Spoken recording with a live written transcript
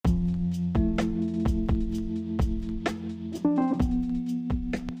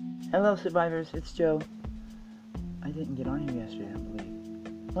Hello, survivors. It's Joe. I didn't get on here yesterday, I don't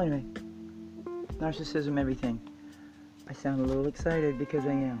believe. Well, anyway, narcissism, everything. I sound a little excited because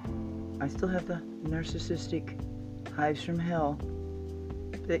I am. I still have the narcissistic hives from hell.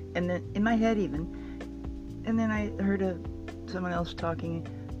 And then, in my head even, and then I heard someone else talking.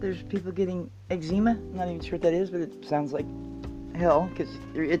 There's people getting eczema. I'm not even sure what that is, but it sounds like hell because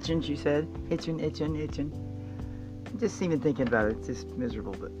you're itching, she said. Itching. Just even thinking about it, it's just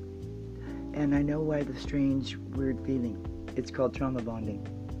miserable. And I know why the strange, weird feeling. It's called trauma bonding.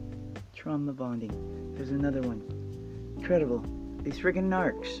 Trauma bonding. There's another one. Incredible. These freaking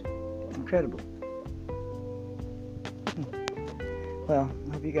narcs. It's incredible. Well,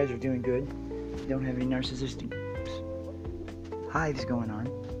 I hope you guys are doing good. You don't have any narcissistic hives going on.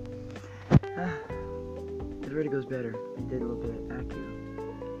 The vertigo's better. I did a little bit of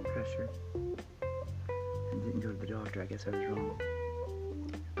acupressure. And didn't go to the doctor. I guess I was wrong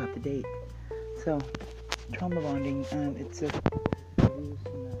about the date. So, trauma bonding, it's a thing.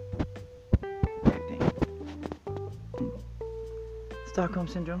 Stockholm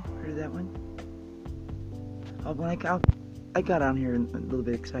Syndrome, heard of that one? I got on here a little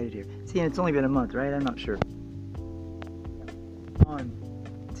bit excited here. See, it's only been a month, right? I'm not sure.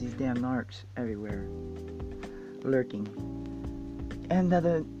 It's these damn narcs everywhere, lurking. And I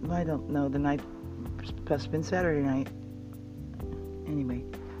don't know, the night must have been Saturday night. Anyway,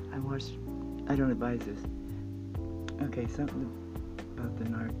 I don't advise this. Okay, something about the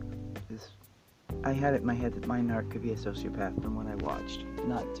narc is, I had it in my head that my narc could be a sociopath from what I watched,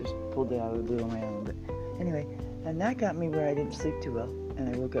 not just pulled it out of the blue on my own, but anyway, and that got me where I didn't sleep too well,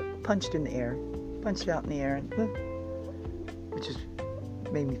 and I woke up punched out in the air, and which just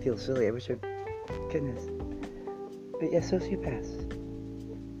made me feel silly. I wish goodness. But yeah, sociopaths.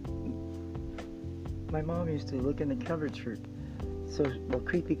 My mom used to look in the cupboards for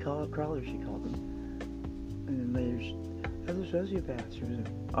creepy crawlers, she called them. And then later, other sociopaths. She was an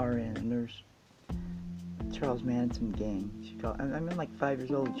RN, a nurse. Charles Manson gang. I'm like 5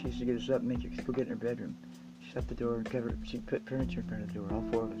 years old. She used to get us up and make us go get in her bedroom. Shut the door and cover. She'd put furniture in front of the door. All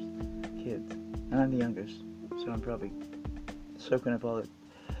 4 of us, kids. And I'm the youngest, so I'm probably soaking up all the.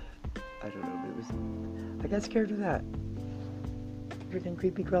 I don't know, but it was. I got scared of that. Freaking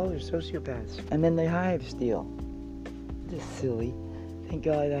creepy crawlers, sociopaths, and then the hives deal. Just silly. Thank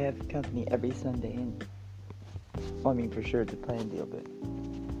God I have company every Sunday, and well, I mean for sure it's a planned deal, but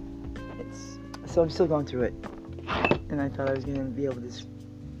so I'm still going through it, and I thought I was going to be able to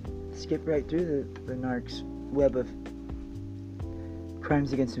skip right through the narcs' web of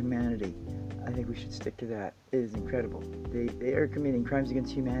crimes against humanity. I think we should stick to that. It is incredible. They are committing crimes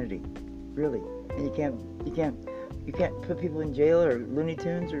against humanity, really, and you can't put people in jail or Looney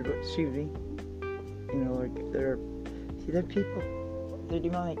Tunes or excuse me, or they're people. They're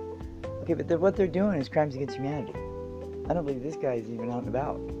demonic. Okay, but what they're doing is crimes against humanity. I don't believe this guy is even out and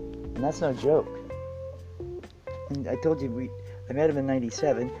about. And that's no joke. And I told you, I met him in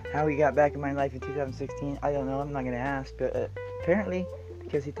 97. How he got back in my life in 2016, I don't know. I'm not going to ask. But apparently,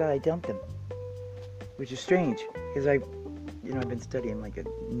 because he thought I dumped him. Which is strange. Because I've been studying like a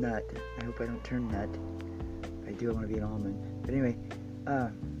nut. I hope I don't turn nut. I do want to be an almond. But anyway,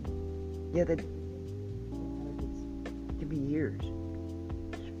 yeah, that could be years.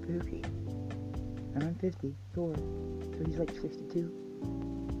 Spooky. And I'm 54, so he's like 62.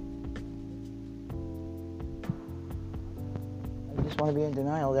 I just want to be in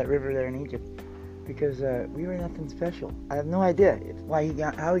denial of that river there in Egypt, because we were nothing special. I have no idea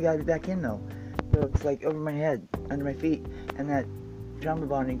how he got it back in though. So it's like over my head, under my feet, and that trauma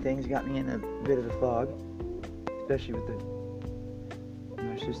bonding thing's got me in a bit of a fog, especially with the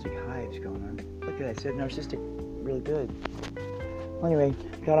narcissistic hives going on. Look at that, I said narcissistic really good. Well, anyway,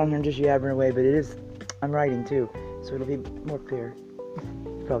 got on here and just yabbering away, but I'm writing too, so it'll be more clear.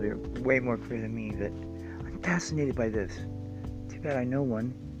 Probably way more clear than me, but I'm fascinated by this. Too bad I know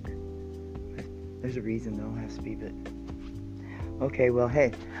one. There's a reason though, it has to be, but. Okay, well,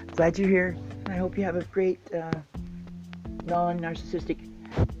 hey, glad you're here, and I hope you have a great, non-narcissistic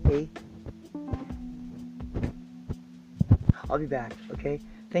day. I'll be back, okay?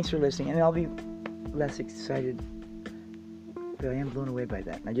 Thanks for listening, and I'll be less excited. But I am blown away by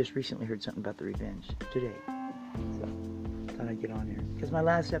that. And I just recently heard something about the revenge today. So, thought I'd get on here. Because my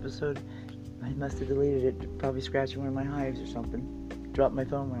last episode, I must have deleted it. Probably scratching one of my hives or something. Dropped my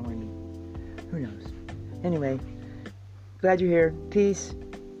phone when I went in. Who knows? Anyway, glad you're here. Peace.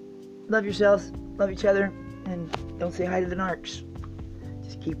 Love yourselves. Love each other. And don't say hi to the narcs.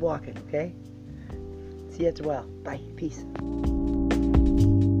 Just keep walking, okay? See you after a while. Bye. Peace.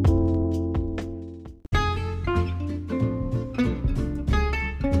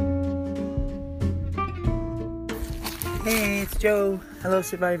 Joe. Hello,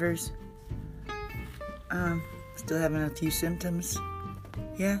 survivors. Still having a few symptoms.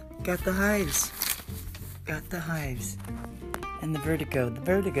 Yeah, got the hives. Got the hives. And the vertigo. The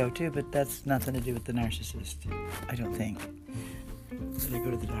vertigo, too, but that's nothing to do with the narcissist. I don't think. Should I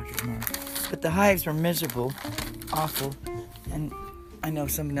go to the doctor tomorrow? But the hives were miserable. Awful. And I know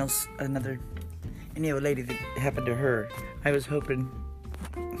something else, a lady that happened to her. I was hoping,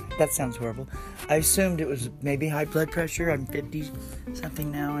 that sounds horrible. I assumed it was maybe high blood pressure. I'm 50-something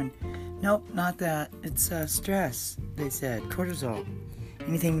now, and nope, not that. It's stress, they said. Cortisol.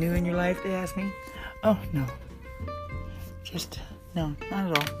 Anything new in your life, they asked me? Oh, no. No,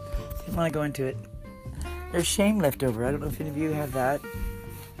 not at all. Didn't want to go into it. There's shame left over. I don't know if any of you have that.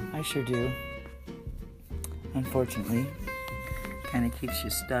 I sure do. Unfortunately. Kind of keeps you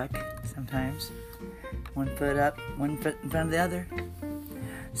stuck sometimes. One foot up, one foot in front of the other.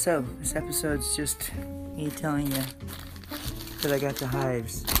 So, this episode's just me telling you that I got the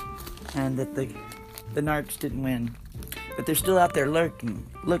hives and that the narcs didn't win. But they're still out there lurking,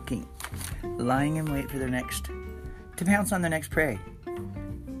 looking, lying in wait for to pounce on their next prey.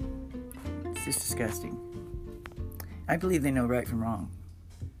 It's just disgusting. I believe they know right from wrong.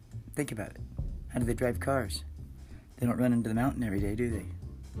 Think about it. How do they drive cars? They don't run into the mountain every day, do they?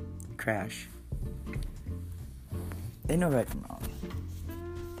 Crash. They know right from wrong.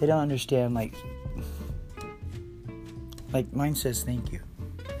 They don't understand, like mine says thank you.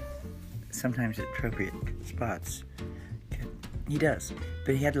 Sometimes at appropriate spots. He does.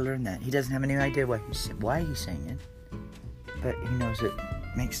 But he had to learn that. He doesn't have any idea why he's saying it. But he knows it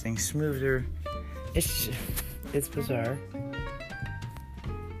makes things smoother. It's bizarre.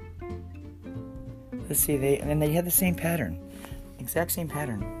 Let's see, they have the same pattern. Exact same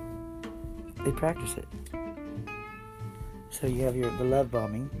pattern. They practice it. So you have the love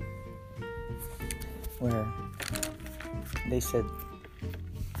bombing, where they said,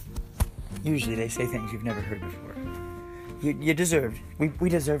 usually they say things you've never heard before. You deserved. We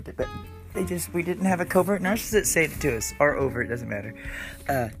deserved it, but we didn't have a covert narcissist say it to us, or overt, doesn't matter.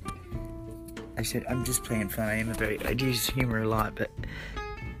 I'm just playing fun. I do use humor a lot, but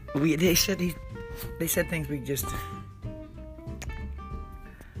they said things we just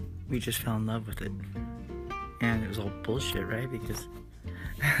fell in love with it. And it was all bullshit, right? Because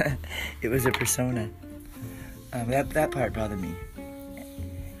it was a persona. That part bothered me.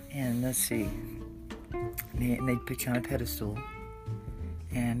 And let's see. They'd put you on a pedestal.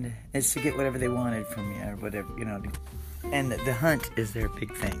 And it's to get whatever they wanted from you, or whatever, And the hunt is their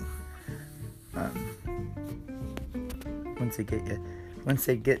big thing. Once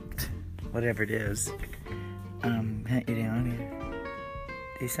they get whatever it is, hunt you down.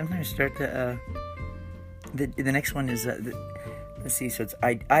 They sometimes start to, the next one is, let's see, so it's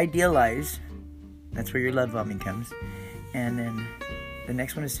idealize. That's where your love bombing comes. And then the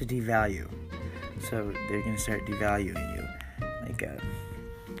next one is to devalue. So they're going to start devaluing you. Like,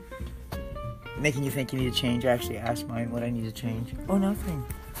 making you think you need to change. Actually, ask mine what I need to change. Oh, nothing.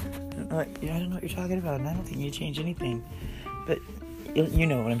 I don't know what you're talking about, and I don't think you need to change anything. But you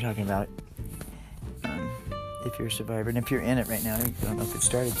know what I'm talking about. If you're a survivor, and if you're in it right now, I don't know if it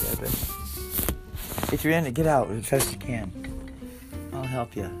started yet, but if you're in it, get out as fast as you can. I'll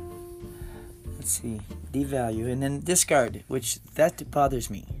help you. Let's see. Devalue, and then discard, which that bothers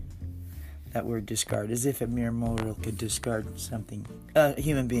me. That word discard, as if a mere mortal could discard something. A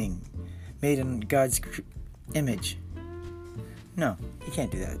human being made in God's image. No, you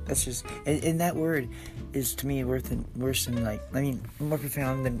can't do that. That's just, and that word is to me worse than more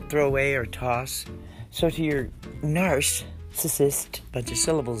profound than throw away or toss. So to your narcissist, bunch of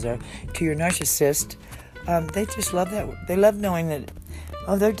syllables there, to your narcissist, they just love that. They love knowing that,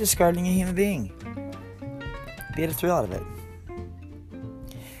 they're discarding a human being. Get a thrill out of it.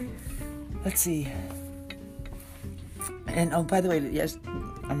 Let's see. And, by the way, yes,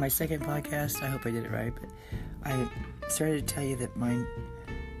 on my second podcast, I hope I did it right, but I started to tell you that mine,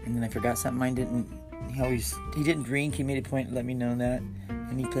 and then I forgot something. Mine didn't, he didn't drink. He made a point to let me know that,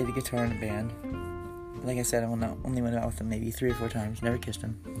 and he played the guitar in a band. Like I said, I only went out with him maybe 3 or 4 times, never kissed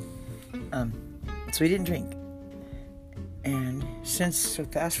him. So he didn't drink. And so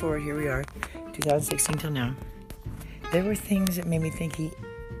fast forward, here we are, 2016 till now. There were things that made me think he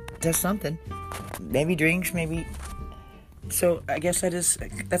does something. Maybe drinks, maybe. So I guess that's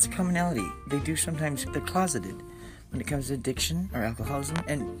a commonality. They do sometimes, they're closeted when it comes to addiction or alcoholism.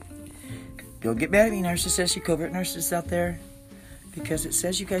 And don't get mad at me, narcissists, you covert narcissists out there, because it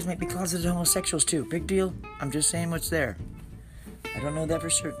says you guys might be closeted homosexuals too. Big deal. I'm just saying what's there. I don't know that for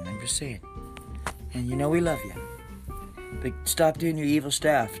certain. I'm just saying. And we love you. But stop doing your evil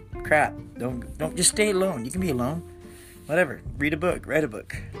stuff. Crap. Don't just stay alone. You can be alone. whatever. Read a book, write a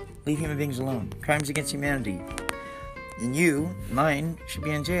book. Leave human beings alone. Crimes against humanity. And mine, should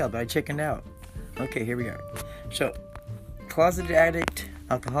be in jail, but I chickened out. Okay, here we are. So, closeted addict,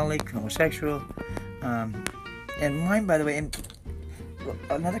 alcoholic, homosexual, and mine, by the way, and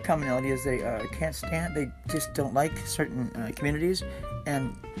another commonality is they can't stand, they just don't like certain communities,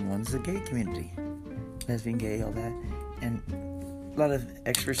 and one's the gay community. Lesbian, gay, all that. And a lot of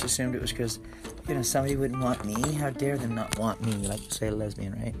experts assumed it was because, somebody wouldn't want me. How dare them not want me, like say a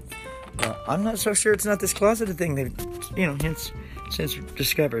lesbian, right? Well, I'm not so sure it's not this closeted thing they've, since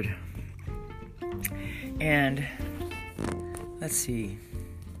discovered. And, let's see.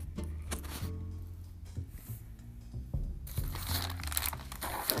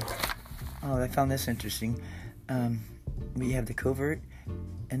 Oh, I found this interesting. We have the covert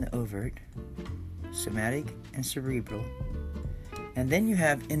and the overt, somatic and cerebral. And then you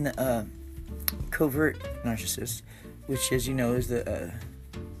have in the covert narcissist, which, as you know, is the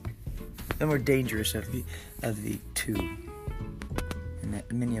more dangerous of the two, and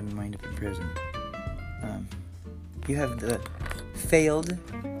that many of them wind up in prison. You have the failed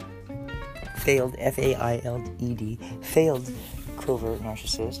F-A-I-L-E-D, failed covert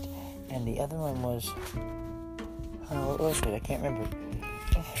narcissist, and the other one was, what was it? I can't remember.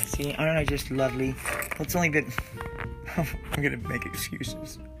 Oh, see, aren't I just lovely? It's only been, I'm gonna make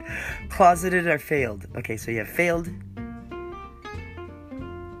excuses. Closeted or failed? Okay, so you have failed.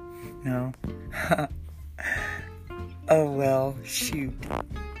 No. Oh well, shoot.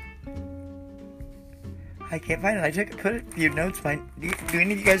 I can't find it. Put it in your notes. Do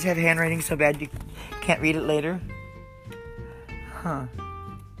any of you guys have handwriting so bad you can't read it later? Huh.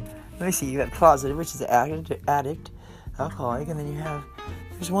 Let me see. You have closeted, which is the addict, alcoholic, and then you have,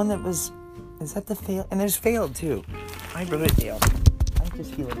 there's one that was, is that the failed? And there's failed too. I wrote it down. I'm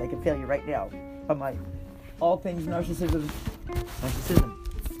just feeling like a failure right now. I'm like, all things narcissism.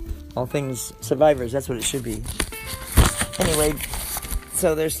 All things survivors, that's what it should be. Anyway,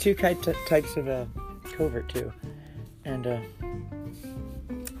 so there's two types of covert too. And, and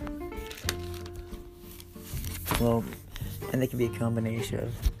they can be a combination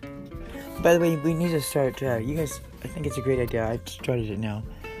of. By the way, we need to start, you guys, I think it's a great idea. I've started it now.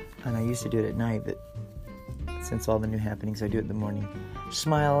 And I used to do it at night, but since all the new happenings, I do it in the morning.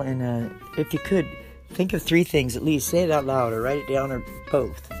 Smile, and if you could, think of 3 things at least. Say it out loud, or write it down, or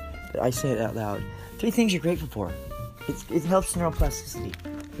both. But I say it out loud. 3 things you're grateful for. It helps neuroplasticity.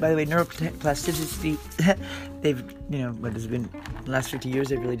 By the way, neuroplasticity, they've, what has been, the last 50 years,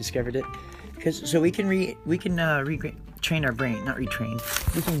 they've really discovered it. So we can retrain our brain, not retrain.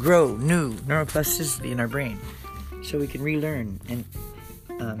 We can grow new neuroplasticity in our brain. So we can relearn and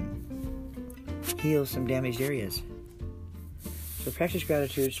heal some damaged areas. So practice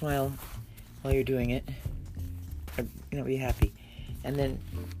gratitude, smile while you're doing it. Be happy. And then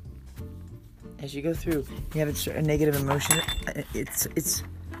as you go through, you have a negative emotion.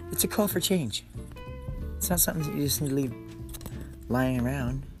 It's a call for change. It's not something that you just need to leave lying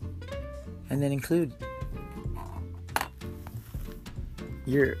around. And then include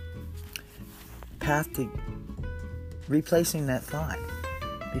your path to replacing that thought,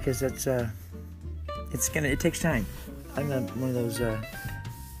 because that's it takes time. I'm one of those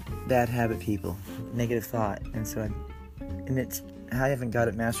bad habit people, negative thought, and so I haven't got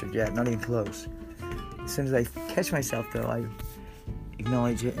it mastered yet, not even close. As soon as I catch myself, though, I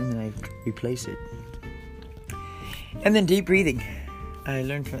acknowledge it and then I replace it. And then deep breathing. I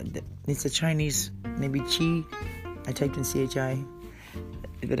learned from it's a Chinese, maybe Qi. I typed in CHI,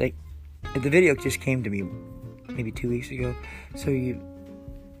 but the video just came to me maybe 2 weeks ago. So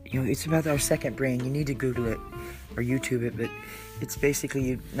it's about our second brain. You need to Google it or YouTube it, but it's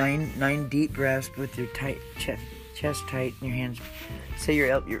basically 9 deep breaths with your chest tight and your hands. Say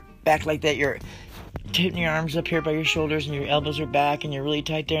your back like that. You're taking your arms up here by your shoulders and your elbows are back and you're really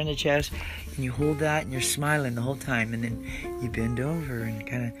tight there in the chest. And you hold that and you're smiling the whole time, and then you bend over and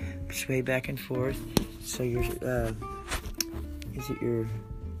kind of sway back and forth. So your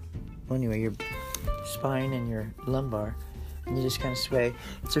your spine and your lumbar, and you just kind of sway.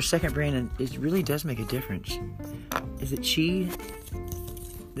 It's our second brain, and it really does make a difference. Is it Qi?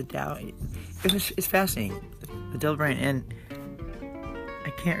 The Tao? It's fascinating. The double brain, and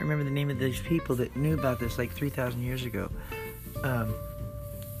I can't remember the name of these people that knew about this like 3,000 years ago.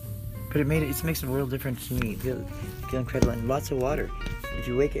 But it makes a world difference to me. Feel incredible, and lots of water. If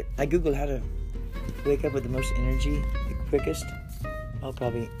you wake it, I googled how to wake up with the most energy, the quickest.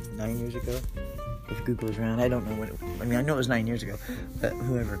 Probably 9 years ago. If Google was around, I don't know I know it was 9 years ago, but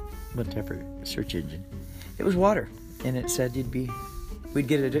whatever search engine, it was water, and it said you'd be we'd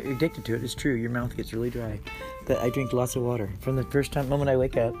get addicted to it. It's true. Your mouth gets really dry. But I drink lots of water. From the first moment I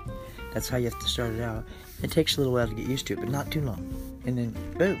wake up, that's how you have to start it out. It takes a little while to get used to it, but not too long. And then,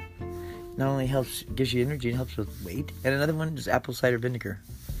 boom. Not only gives you energy, it helps with weight. And another one is apple cider vinegar.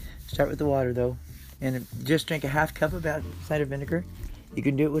 Start with the water, though. And just drink a half cup of apple cider vinegar. You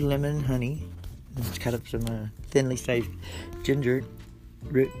can do it with lemon and honey. Just cut up some thinly sliced ginger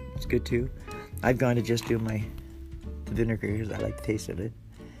root. It's good, too. I've gone to just do the vinegar because I like the taste of it.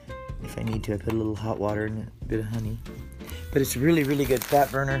 If I need to, I put a little hot water and a bit of honey. But it's really, really good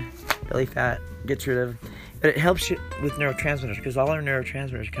fat burner, belly fat, gets rid of. But it helps you with neurotransmitters because all our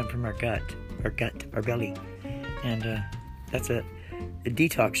neurotransmitters come from our belly. And that's a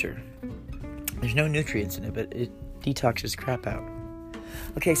detoxer. There's no nutrients in it, but it detoxes crap out.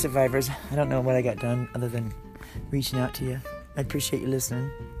 Okay, survivors, I don't know what I got done other than reaching out to you. I appreciate you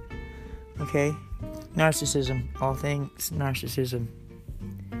listening. Okay, narcissism, all things narcissism.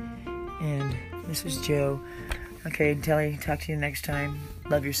 And this is Joe. Okay, talk to you next time.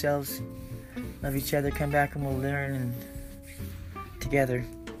 Love yourselves. Love each other. Come back and we'll learn and together.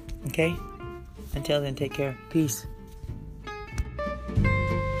 Okay? Until then, take care. Peace.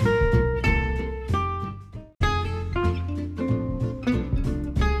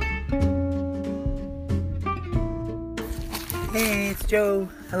 Hey, it's Joe.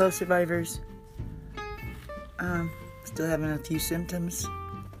 Hello, survivors. Still having a few symptoms.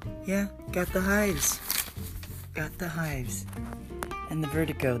 Yeah, got the hives. And the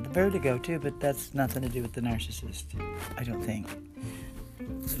vertigo too, but that's nothing to do with the narcissist, I don't think.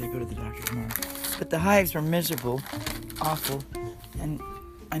 But I go to the doctor tomorrow. But the hives were miserable, awful, and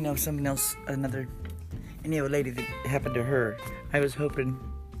I know someone else, a lady that happened to her. I was hoping,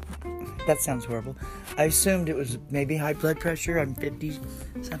 that sounds horrible. I assumed it was maybe high blood pressure. I'm 50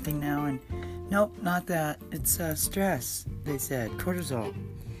 something now, and nope, not that. It's stress, they said, cortisol.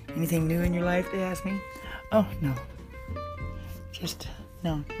 Anything new in your life, they asked me? Oh, no.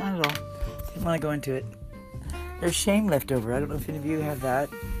 No, not at all. Didn't want to go into it. There's shame left over. I don't know if any of you have that.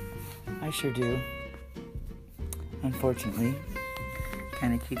 I sure do. Unfortunately.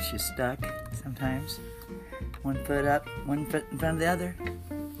 Kind of keeps you stuck sometimes. One foot up, one foot in front of the other.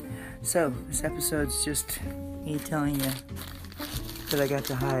 So, this episode's just me telling you that I got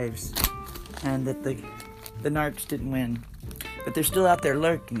the hives and that the narcs didn't win. But they're still out there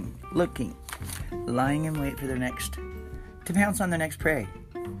lurking, looking, lying in wait for to pounce on their next prey.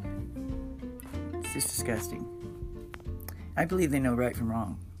 It's just disgusting. I believe they know right from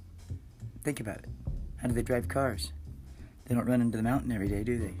wrong. Think about it. How do they drive cars? They don't run into the mountain every day,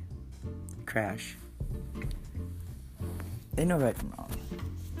 do they? Crash. They know right from wrong.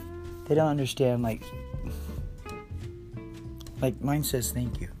 They don't understand, like mine says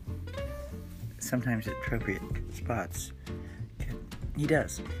thank you. Sometimes at appropriate spots. He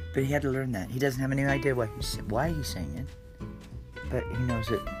does, but he had to learn that. He doesn't have any idea why he's saying it, but he knows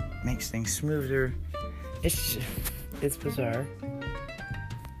it makes things smoother. It's bizarre.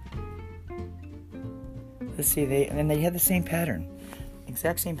 Let's see, they have the same pattern,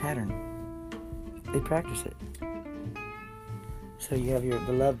 exact same pattern. They practice it. So you have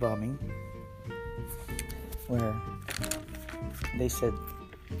the love bombing, where they said,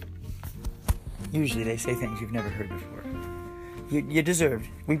 usually they say things you've never heard before. You deserved.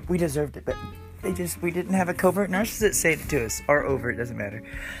 We deserved it, but we didn't have a covert narcissist say it to us, or overt, it doesn't matter.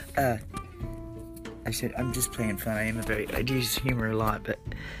 I'm just playing fun. I do use humor a lot, but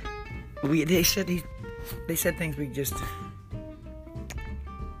they said things we just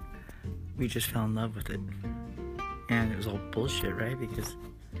fell in love with it, and it was all bullshit, right? Because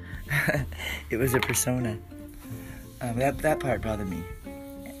it was a persona. That part bothered me.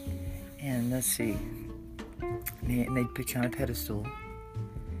 And let's see. And they'd put you on a pedestal,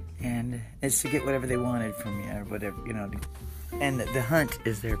 and it's to get whatever they wanted from you, or whatever, and the hunt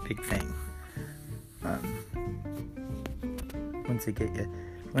is their big thing. Once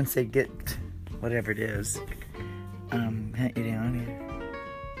they get whatever it is, hunt you down,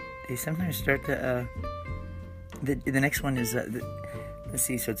 they sometimes start the next one is, let's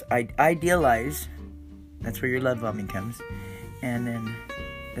see, so it's idealize, that's where your love bombing comes, and then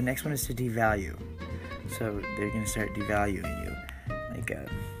the next one is to devalue. So they're going to start devaluing you, like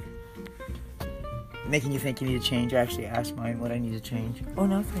making you think you need to change. Actually, ask mine what I need to change. Oh,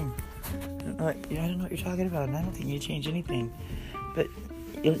 nothing. I don't know what you're talking about, and I don't think you need to change anything. But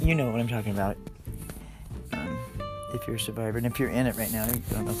you know what I'm talking about. If you're a survivor, and if you're in it right now, I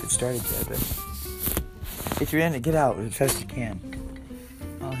don't know if it started yet, but if you're in it, get out as fast as you can.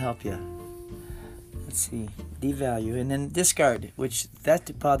 I'll help you. Let's see, devalue, and then discard, which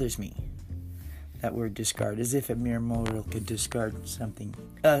that bothers me. that word discard, as if a mere mortal could discard something,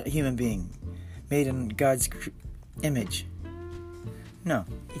 a human being made in God's image. No,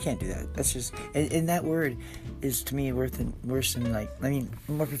 you can't do that. That's just, and that word is to me worse than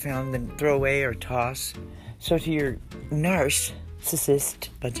more profound than throw away or toss. So to your narcissist,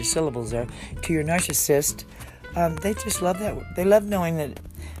 bunch of syllables there, to your narcissist, they just love that. They love knowing that,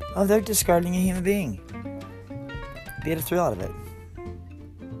 they're discarding a human being. They get a thrill out of it.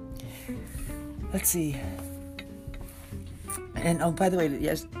 Let's see. And by the way,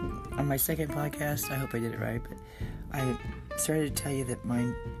 yes, on my second podcast, I hope I did it right, but I started to tell you that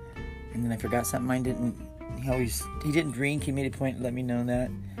mine, and then I forgot something. Mine didn't. He didn't drink. He made a point to let me know that,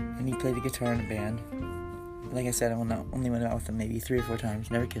 and he played the guitar in a band. Like I said, I only went out with him maybe 3 or 4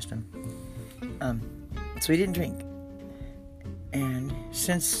 times. Never kissed him. So he didn't drink. And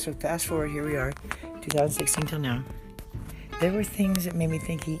so fast forward, here we are, 2016 till now. There were things that made me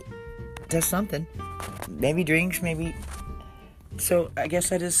think he does something. Maybe drinks, maybe. So I guess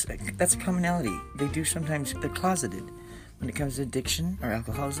that's a commonality. They do sometimes. They're closeted when it comes to addiction or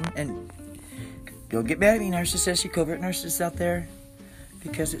alcoholism. And don't get mad at me, narcissists, you covert narcissists out there,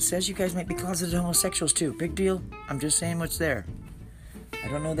 because it says you guys might be closeted homosexuals too. Big deal. I'm just saying what's there. I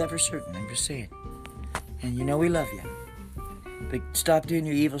don't know that for certain. I'm just saying. And we love you. But stop doing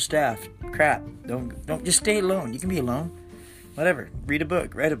your evil stuff. Crap. Don't just stay alone. You can be alone. Whatever. Read a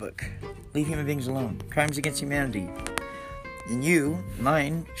book. Write a book. Leave human beings alone. Crimes against humanity. And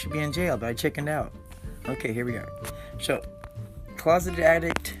mine, should be in jail, but I chickened out. Okay, here we are. So, closeted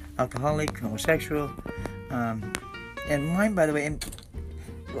addict, alcoholic, homosexual, and mine, by the way, and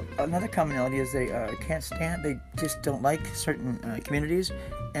another commonality is they can't stand, they just don't like certain communities,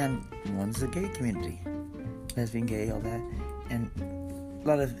 and one's the gay community. Lesbian, gay, all that. And a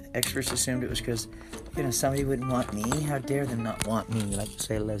lot of experts assumed it was because, somebody wouldn't want me. How dare them not want me, like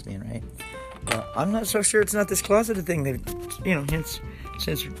say a lesbian, right? Well, I'm not so sure it's not this closeted thing they've,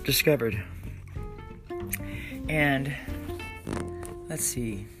 since discovered. And let's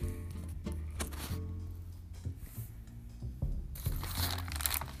see.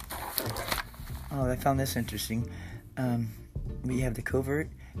 Oh, I found this interesting. We have the covert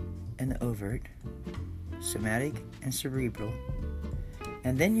and the overt, somatic and cerebral.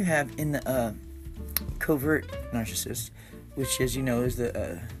 And then you have in the covert narcissist, which, as you know, is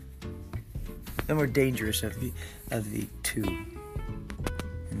the more dangerous of the two,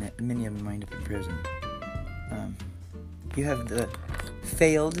 and that many of them wind up in prison. You have the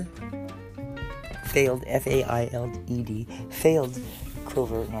failed F-A-I-L-E-D, failed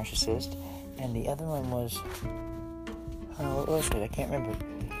covert narcissist, and the other one was, what was it? I can't remember.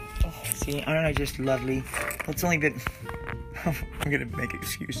 See, aren't I just lovely? It's only been, I'm gonna make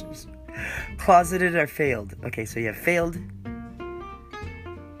excuses. Closeted or failed? Okay, so you have failed.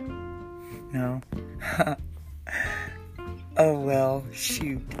 No. Oh well,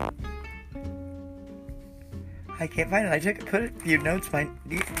 shoot. I can't find it. I put it in your notes. Do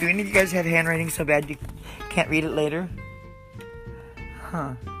any of you guys have handwriting so bad you can't read it later?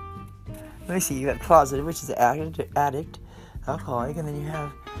 Huh. Let me see. You have closeted, which is addict, alcoholic, and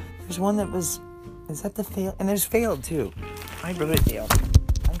then there's one that was, is that the fail? And there's failed too. I wrote it down.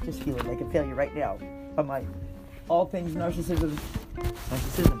 I'm just feeling like a failure right now. On my all things narcissism.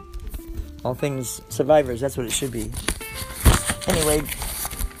 All things survivors, that's what it should be. Anyway,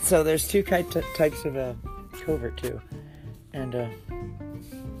 so there's 2 types of covert too. And, and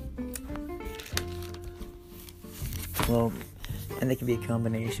they can be a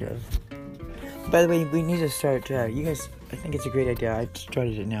combination of. By the way, we need to start, you guys, I think it's a great idea. I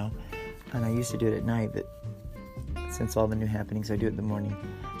started it now. And I used to do it at night, but since all the new happenings, I do it in the morning.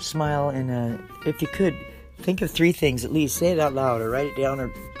 Smile, and if you could, think of 3 things at least. Say it out loud, or write it down,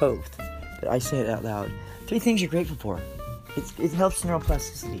 or both. But I say it out loud. 3 things you're grateful for. It helps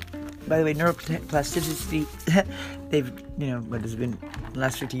neuroplasticity. By the way, neuroplasticity, they've, what has it been, the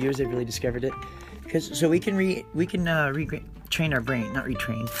last 50 years, they've really discovered it. So we can retrain our brain, not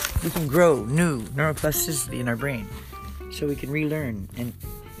retrain. We can grow new neuroplasticity in our brain. So we can relearn and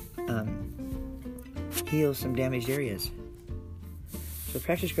heal some damaged areas. So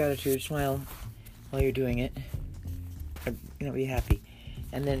practice gratitude, smile while you're doing it. Or, be happy.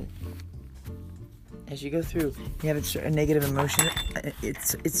 And then as you go through, you have a negative emotion.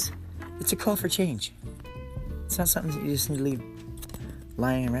 It's a call for change. It's not something that you just need to leave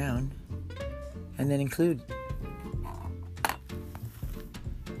lying around. And then include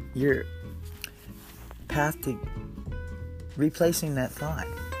your path to replacing that thought,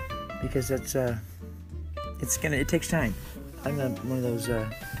 because that's it takes time. I'm one of those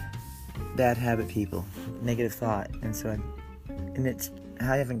bad habit people, negative thought, and so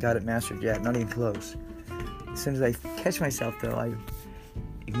haven't got it mastered yet, not even close. As soon as I catch myself, though, I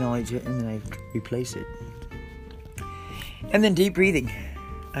acknowledge it and then I replace it. And then deep breathing.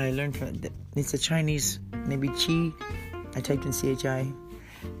 I learned from it's a Chinese, maybe Qi. I typed in CHI,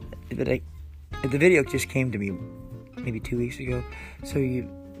 but the video just came to me maybe 2 weeks ago. So you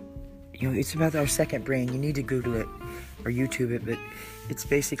know, it's about our second brain. You need to Google it or YouTube it, but it's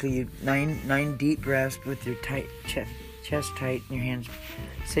basically nine deep breaths with your tight chest tight, and your hands.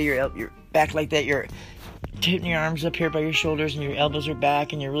 Say your back like that. You're tipping your arms up here by your shoulders, and your elbows are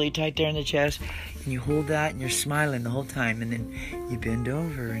back, and you're really tight there in the chest. And you hold that, and you're smiling the whole time. And then you bend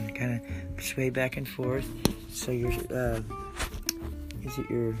over and kind of sway back and forth. So your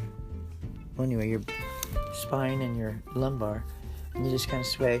your spine and your lumbar, and you just kind of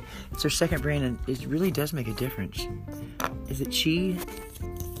sway. It's our second brain, and it really does make a difference. Is it Qi?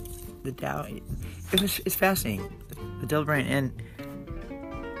 The Tao? It's fascinating. The double brain, and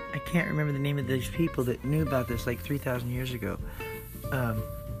I can't remember the name of these people that knew about this like 3,000 years ago.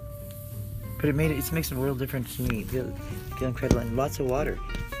 But it makes a world difference to me. Feel incredible, and lots of water.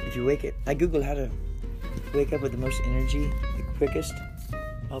 If you wake it, I googled how to wake up with the most energy, the quickest.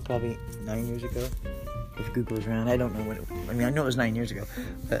 Probably 9 years ago. If Google was around, I don't know I know it was 9 years ago,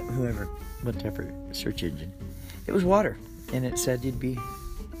 but whatever search engine, it was water, and it said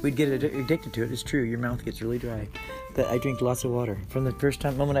we'd get addicted to it. It's true. Your mouth gets really dry, but I drink lots of water from the first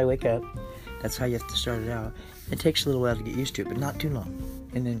moment I wake up. That's how you have to start it out. It takes a little while to get used to it, but not too long.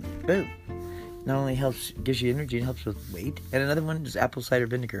 And then boom, not only gives you energy, it helps with weight. And another one is apple cider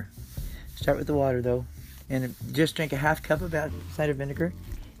vinegar. Start with the water though, and just drink a half cup of apple cider vinegar.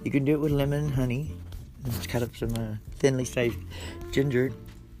 You can do it with lemon and honey. Just cut up some thinly sliced ginger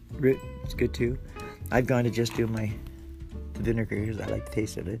root. It's good too. I've gone to just do the vinegar because I like the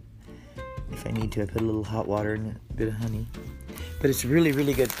taste of it. If I need to, I put a little hot water and a bit of honey. But it's really,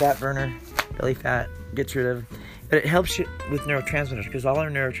 really good fat burner, belly fat, gets rid of. But it helps you with neurotransmitters, because all our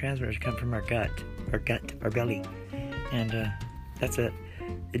neurotransmitters come from our belly. And that's a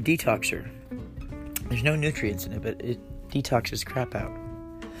detoxer. There's no nutrients in it, but it detoxes crap out.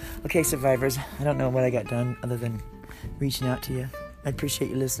 Okay, survivors, I don't know what I got done other than reaching out to you. I appreciate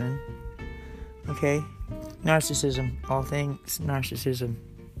you listening. Okay? Narcissism. All things narcissism.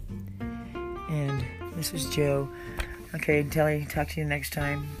 And this is Joe. Okay, talk to you next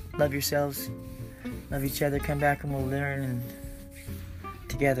time. Love yourselves. Love each other. Come back and we'll learn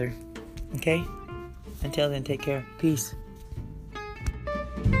together. Okay? Until then, take care. Peace.